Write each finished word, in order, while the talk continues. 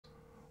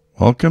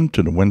Welcome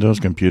to the Windows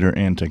Computer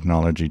and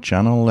Technology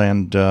channel,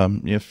 and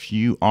if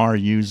you are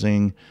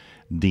using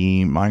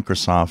the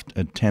Microsoft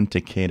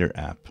Authenticator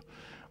app,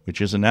 which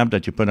is an app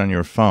that you put on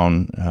your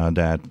phone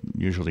that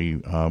usually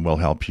will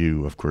help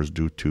you, of course,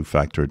 do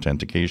two-factor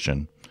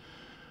authentication.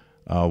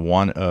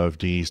 One of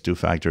these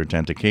two-factor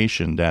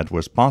authentication that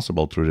was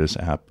possible through this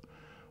app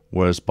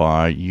was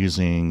by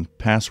using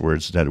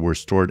passwords that were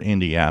stored in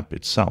the app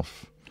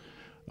itself.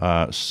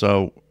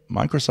 So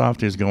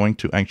Microsoft is going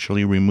to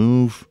actually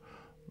remove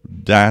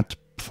that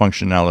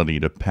functionality.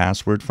 The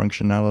password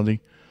functionality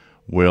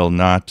will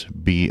not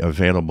be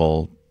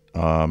available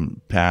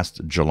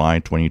past July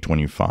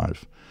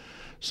 2025.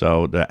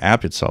 So the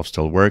app itself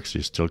still works.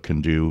 You still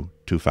can do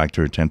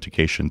two-factor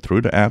authentication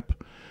through the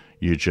app.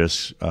 You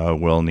just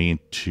will need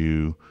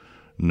to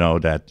know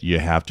that you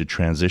have to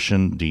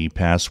transition the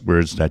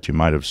passwords that you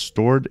might have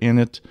stored in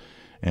it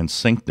and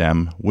sync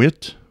them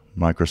with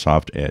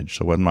Microsoft Edge.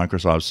 So what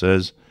Microsoft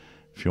says,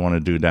 if you want to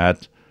do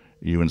that,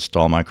 you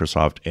install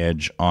Microsoft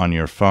Edge on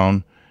your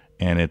phone,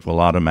 and it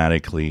will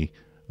automatically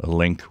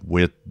link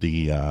with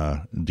the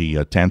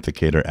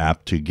Authenticator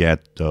app to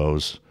get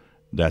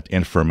that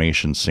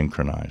information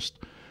synchronized.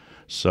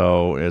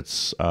 So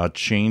it's a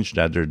change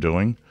that they're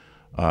doing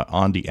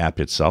on the app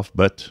itself,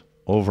 but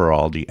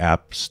overall the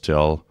app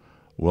still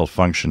will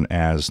function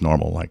as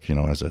normal, like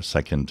as a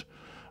second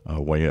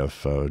way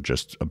of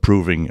just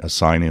approving a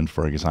sign-in,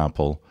 for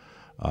example,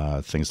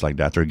 things like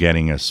that. They're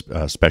getting a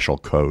special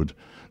code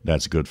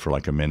that's good for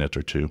like a minute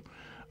or two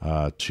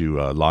to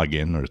log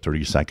in, or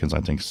 30 seconds. I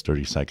think it's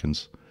 30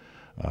 seconds.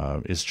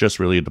 It's just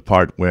really the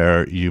part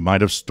where you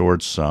might have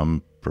stored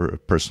some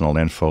personal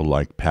info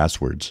like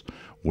passwords,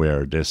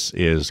 where this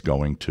is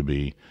going to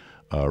be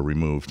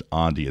removed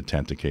on the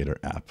Authenticator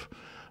app.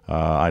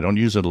 I don't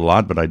use it a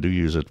lot, but I do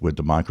use it with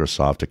the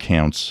Microsoft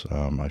accounts.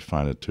 I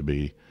find it to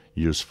be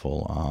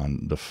useful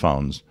on the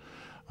phones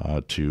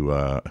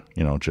to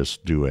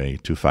just do a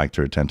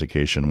two-factor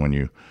authentication when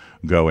you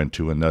go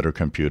into another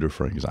computer,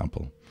 for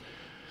example.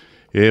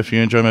 If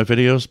you enjoy my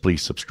videos,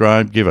 please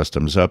subscribe, give us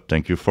thumbs up.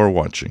 Thank you for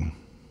watching.